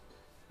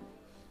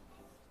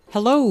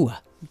Hello,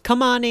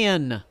 come on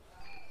in.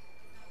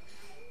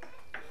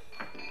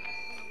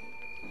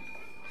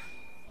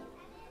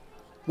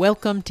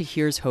 Welcome to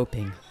Here's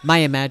Hoping, my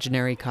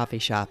imaginary coffee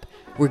shop,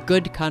 where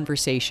good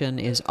conversation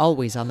is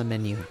always on the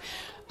menu.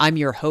 I'm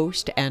your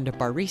host and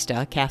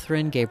barista,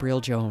 Catherine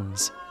Gabriel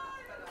Jones.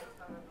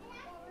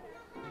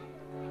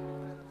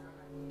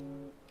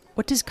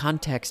 What does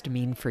context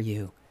mean for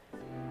you?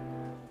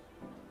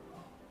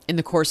 In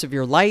the course of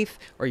your life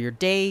or your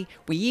day,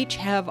 we each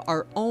have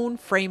our own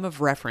frame of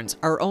reference,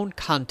 our own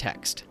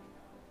context.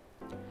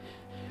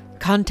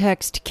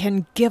 Context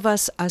can give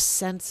us a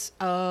sense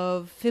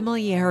of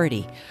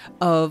familiarity,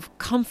 of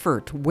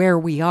comfort where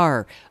we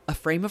are, a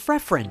frame of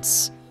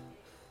reference.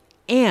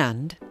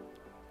 And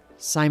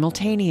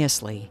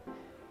simultaneously,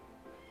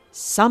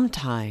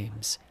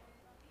 sometimes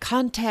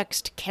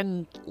context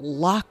can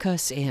lock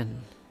us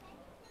in.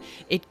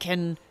 It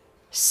can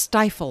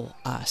stifle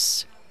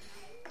us.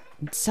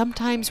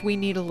 Sometimes we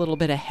need a little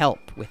bit of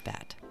help with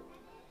that.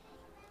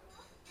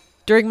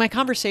 During my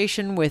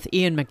conversation with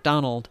Ian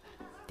McDonald,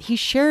 he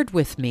shared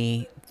with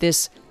me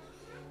this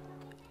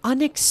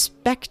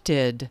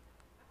unexpected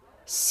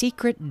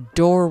secret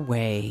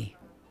doorway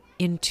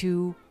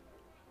into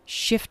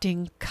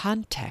shifting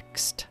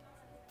context.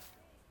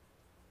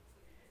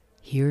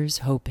 Here's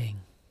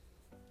hoping.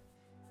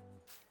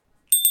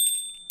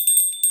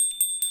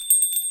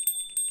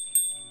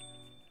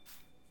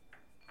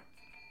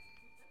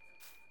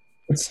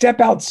 Let's step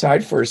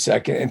outside for a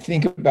second and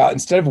think about,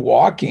 instead of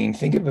walking,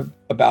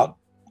 about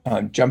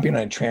jumping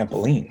on a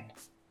trampoline.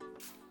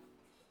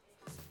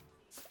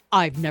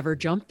 I've never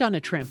jumped on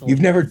a trampoline.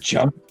 You've never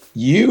jumped?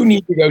 You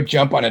need to go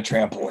jump on a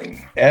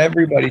trampoline.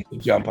 Everybody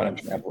should jump on a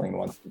trampoline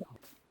once in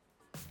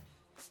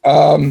a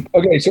while.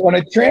 Okay, so on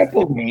a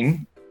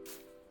trampoline,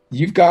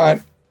 you've got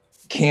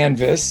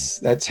canvas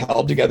that's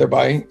held together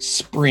by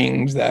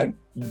springs that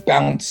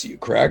bounce you,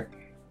 correct?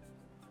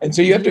 And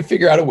so you have to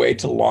figure out a way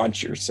to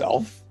launch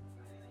yourself.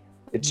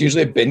 It's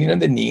usually a bending of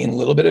the knee and a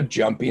little bit of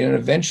jumping, and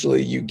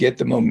eventually you get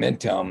the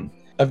momentum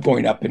of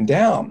going up and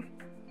down.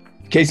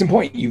 Case in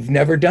point, you've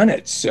never done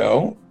it,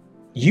 so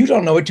you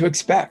don't know what to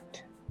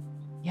expect.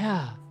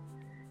 Yeah.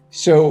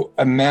 So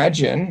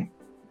imagine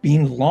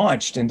being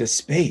launched into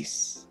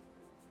space.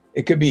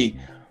 It could be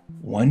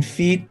 1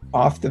 foot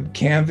off the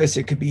canvas.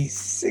 It could be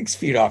 6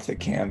 feet off the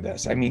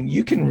canvas. I mean,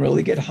 you can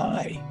really get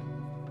high.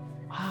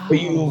 Wow.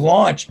 But you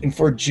launch, and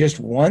for just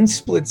 1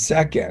 split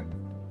second,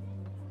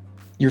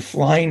 you're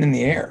flying in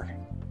the air.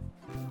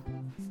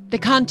 The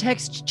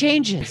context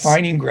changes.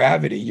 Defying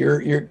gravity.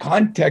 Your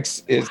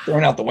context is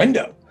thrown out the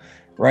window,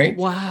 right?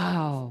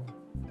 Wow.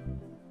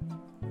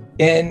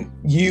 And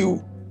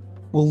you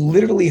will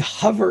literally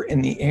hover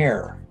in the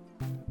air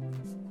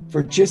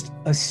for just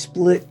a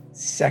split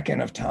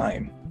second of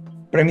time.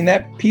 But I mean,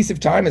 that piece of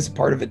time is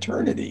part of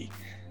eternity.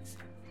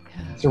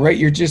 Yeah. So, right,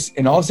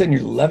 and all of a sudden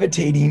you're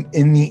levitating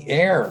in the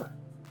air.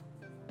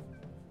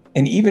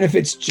 And even if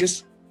it's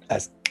just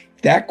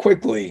that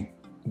quickly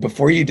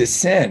before you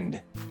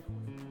descend,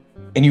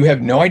 and you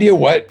have no idea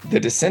what the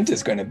descent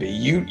is going to be,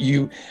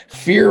 you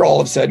fear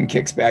all of a sudden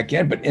kicks back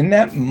in. But in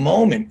that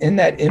moment, in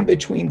that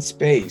in-between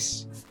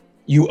space,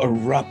 you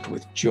erupt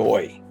with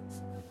joy.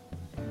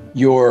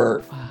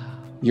 Your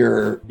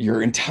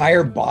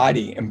entire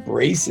body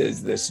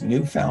embraces this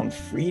newfound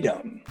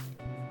freedom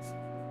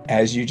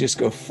as you just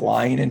go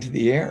flying into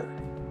the air.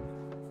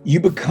 You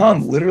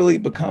literally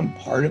become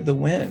part of the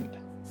wind.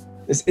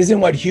 This isn't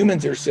what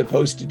humans are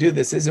supposed to do.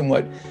 This isn't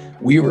what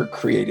we were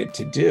created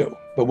to do.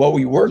 But what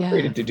we were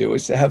created to do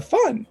is to have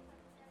fun.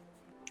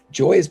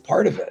 Joy is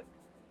part of it.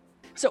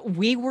 So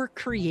we were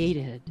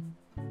created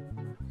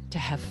to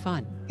have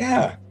fun.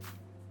 Yeah.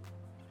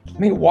 I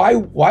mean, why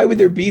would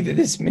there be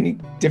this many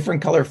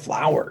different color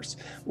flowers?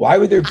 Why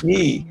would there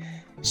be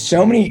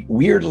so many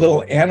weird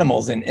little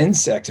animals and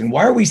insects? And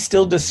why are we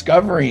still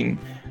discovering,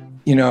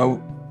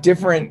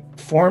 different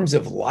forms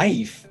of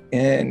life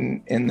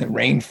in the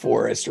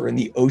rainforest or in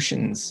the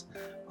oceans?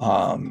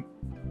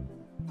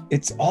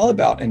 It's all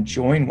about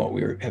enjoying what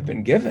we have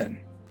been given.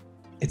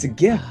 It's a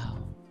gift. Wow.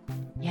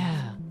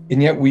 Yeah.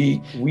 And yet we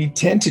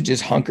tend to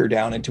just hunker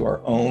down into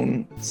our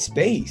own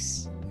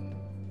space.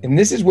 And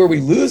this is where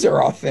we lose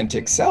our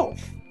authentic self,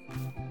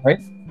 right?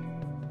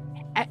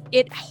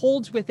 It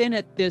holds within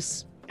it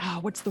this,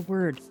 what's the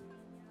word?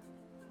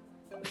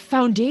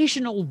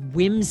 Foundational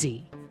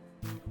whimsy.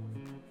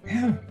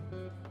 Yeah.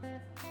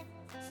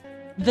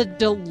 The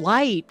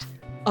delight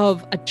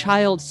of a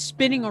child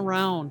spinning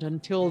around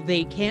until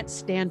they can't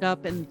stand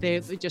up and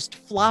they're just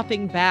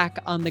flopping back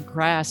on the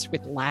grass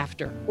with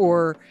laughter.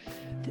 Or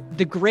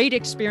the great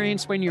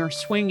experience when you're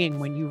swinging,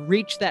 when you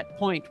reach that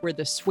point where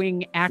the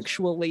swing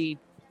actually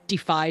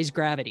defies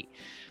gravity.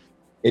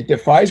 It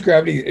defies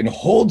gravity and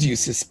holds you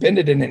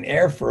suspended in an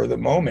air for the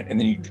moment, and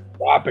then you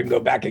drop and go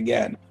back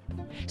again.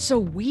 So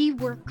we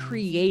were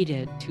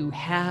created to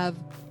have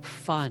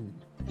fun.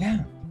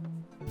 Yeah.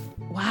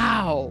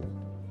 Wow.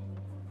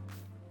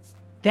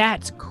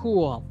 That's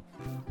cool.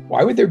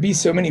 Why would there be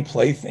so many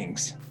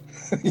playthings?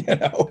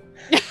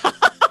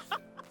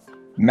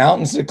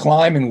 mountains to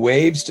climb and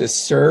waves to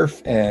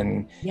surf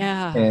and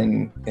Yeah.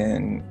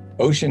 and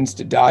oceans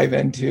to dive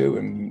into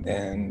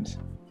and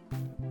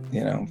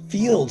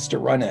fields to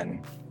run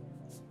in,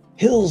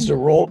 hills to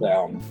roll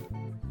down.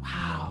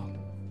 Wow.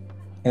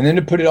 And then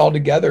to put it all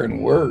together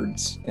in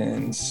words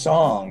and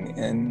song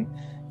and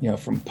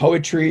from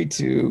poetry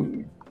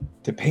to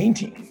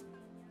painting.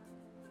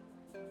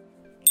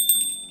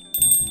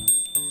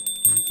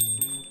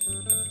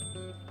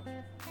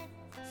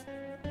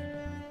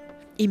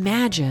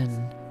 Imagine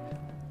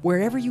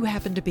wherever you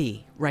happen to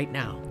be right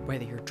now,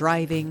 whether you're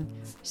driving,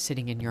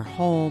 sitting in your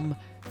home,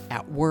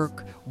 at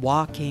work,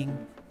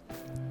 walking.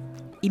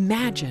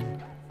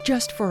 Imagine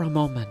just for a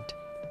moment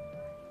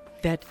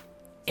that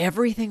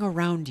everything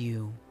around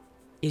you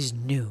is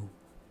new.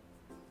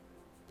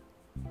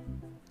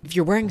 If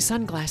you're wearing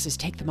sunglasses,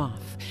 take them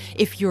off.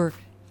 If you're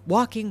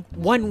walking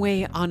one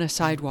way on a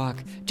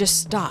sidewalk,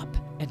 just stop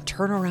and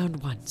turn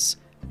around once.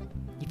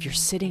 If you're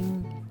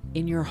sitting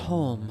in your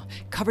home,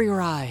 cover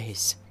your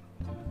eyes,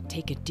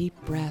 take a deep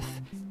breath,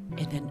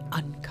 and then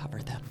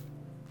uncover them.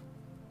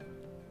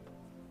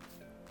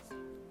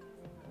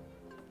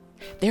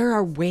 There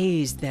are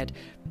ways that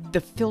the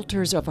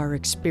filters of our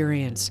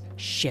experience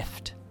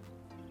shift.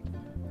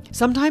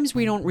 Sometimes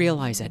we don't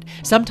realize it.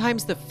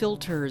 Sometimes the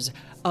filters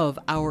of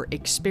our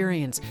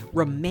experience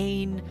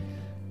remain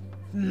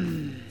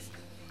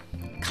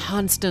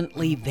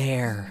constantly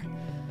there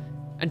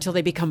until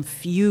they become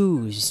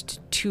fused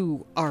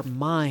to our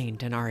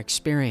mind and our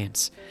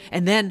experience.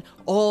 And then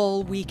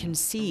all we can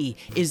see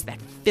is that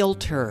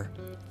filter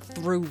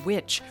through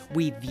which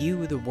we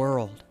view the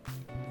world.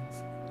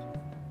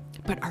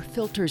 But our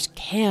filters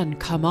can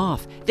come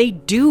off. They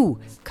do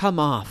come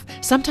off,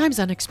 sometimes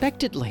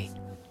unexpectedly.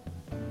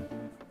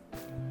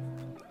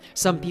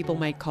 Some people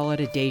might call it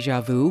a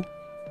déjà vu.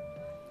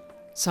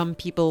 Some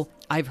people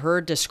I've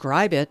heard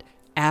describe it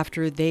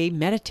after they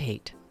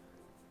meditate.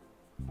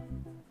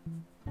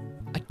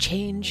 A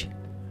change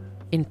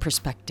in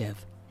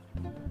perspective,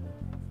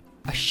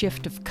 a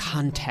shift of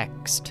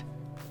context.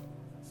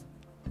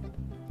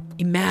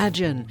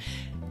 Imagine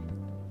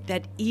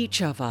that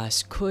each of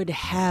us could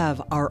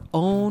have our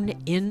own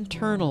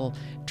internal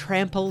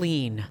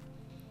trampoline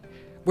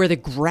where the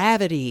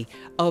gravity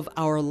of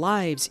our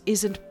lives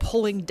isn't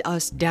pulling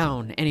us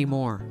down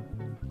anymore.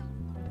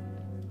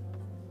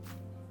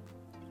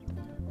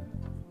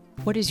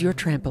 What is your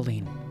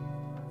trampoline?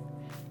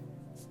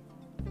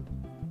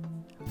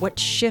 What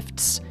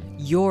shifts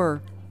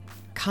your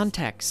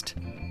context?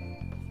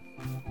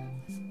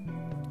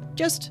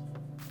 Just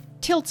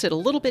tilts it a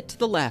little bit to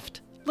the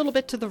left, a little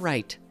bit to the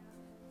right.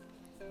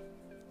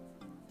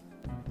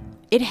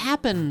 It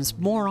happens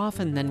more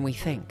often than we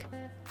think.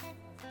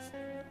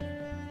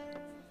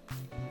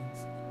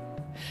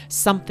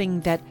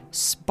 Something that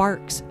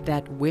sparks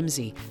that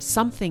whimsy,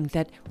 something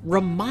that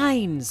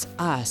reminds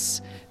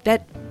us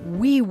that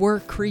we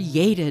were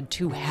created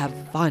to have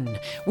fun.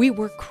 We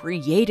were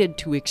created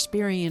to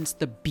experience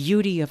the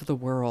beauty of the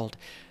world,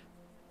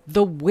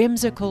 the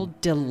whimsical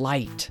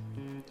delight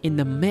in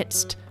the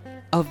midst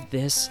of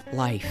this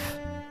life.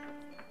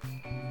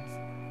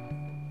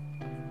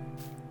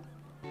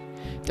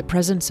 The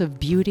presence of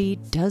beauty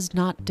does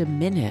not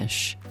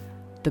diminish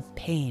the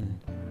pain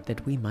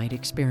that we might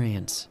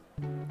experience.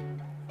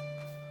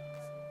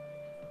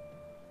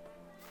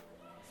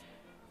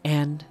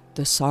 And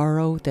the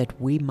sorrow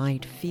that we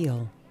might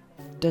feel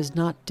does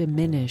not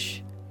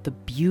diminish the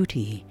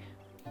beauty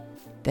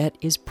that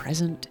is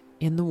present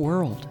in the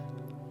world.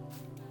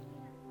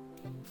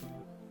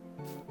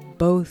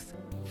 Both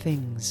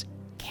things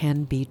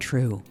can be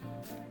true.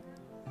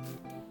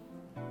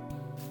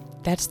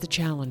 That's the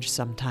challenge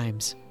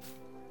sometimes.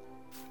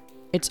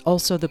 It's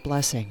also the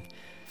blessing.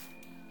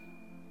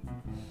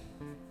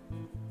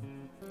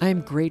 I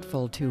am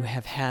grateful to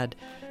have had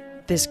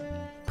this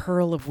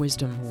pearl of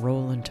wisdom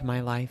roll into my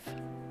life.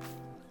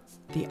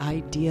 The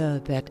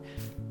idea that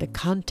the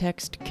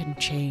context can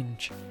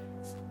change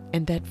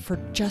and that for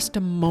just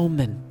a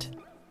moment,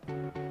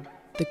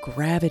 the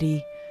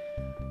gravity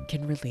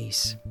can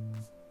release.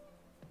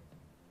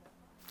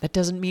 That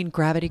doesn't mean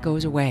gravity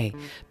goes away,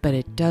 but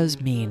it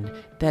does mean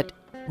that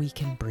we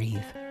can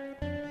breathe.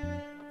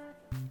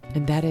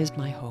 And that is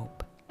my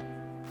hope,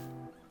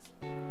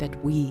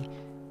 that we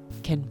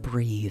can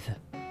breathe.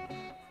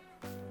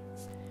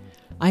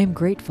 I am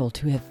grateful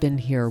to have been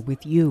here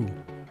with you,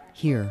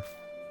 here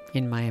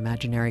in my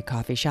imaginary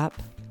coffee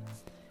shop.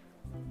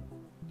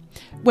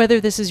 Whether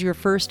this is your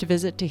first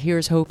visit to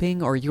Here's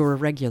Hoping or you're a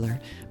regular,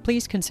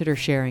 please consider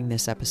sharing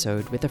this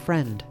episode with a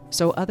friend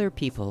so other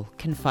people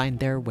can find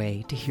their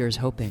way to Here's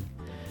Hoping.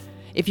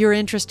 If you're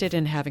interested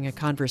in having a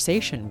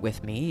conversation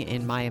with me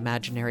in my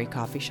imaginary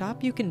coffee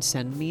shop, you can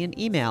send me an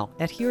email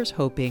at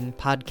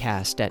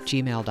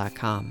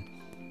here'shopingpodcast@gmail.com.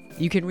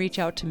 You can reach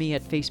out to me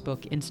at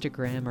Facebook,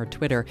 Instagram, or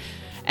Twitter.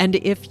 And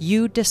if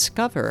you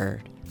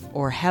discovered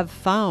or have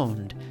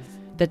found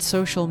that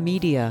social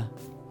media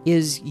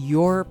is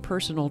your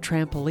personal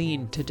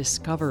trampoline to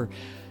discover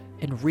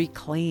and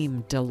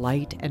reclaim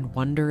delight and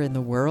wonder in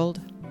the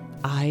world,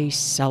 I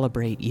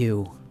celebrate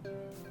you.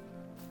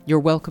 you're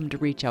welcome to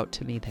reach out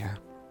to me there.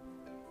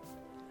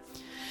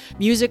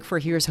 Music for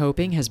Here's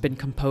Hoping has been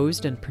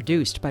composed and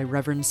produced by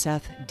Reverend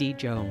Seth D.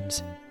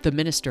 Jones, the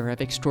Minister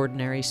of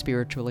Extraordinary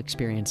Spiritual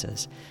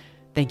Experiences.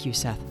 Thank you,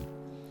 Seth.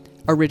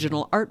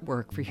 Original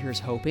artwork for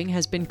Here's Hoping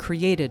has been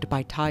created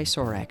by Ty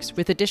Sorex,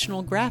 with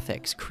additional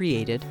graphics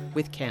created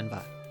with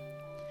Canva.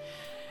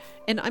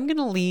 And I'm going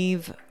to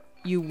leave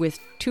you with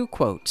 2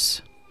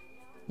 quotes.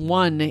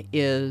 One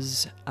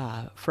is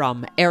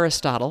from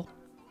Aristotle,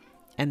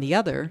 and the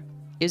other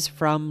is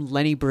from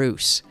Lenny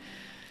Bruce.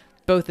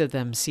 Both of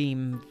them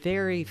seem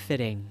very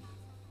fitting.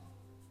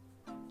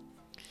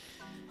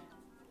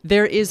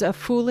 There is a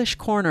foolish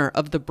corner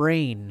of the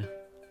brain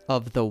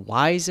of the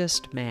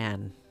wisest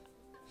man,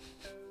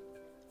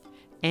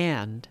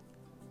 and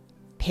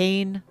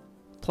pain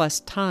plus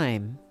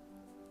time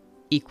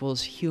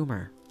equals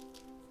humor.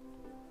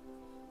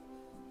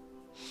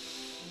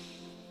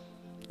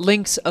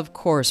 Links, of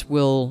course,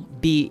 will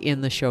be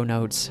in the show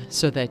notes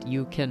so that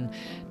you can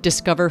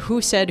discover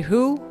who said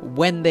who,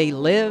 when they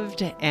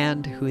lived,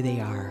 and who they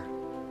are.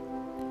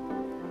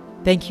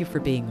 Thank you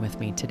for being with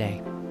me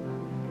today.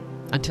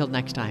 Until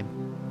next time,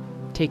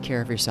 take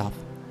care of yourself.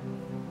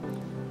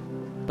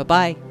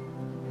 Bye-bye.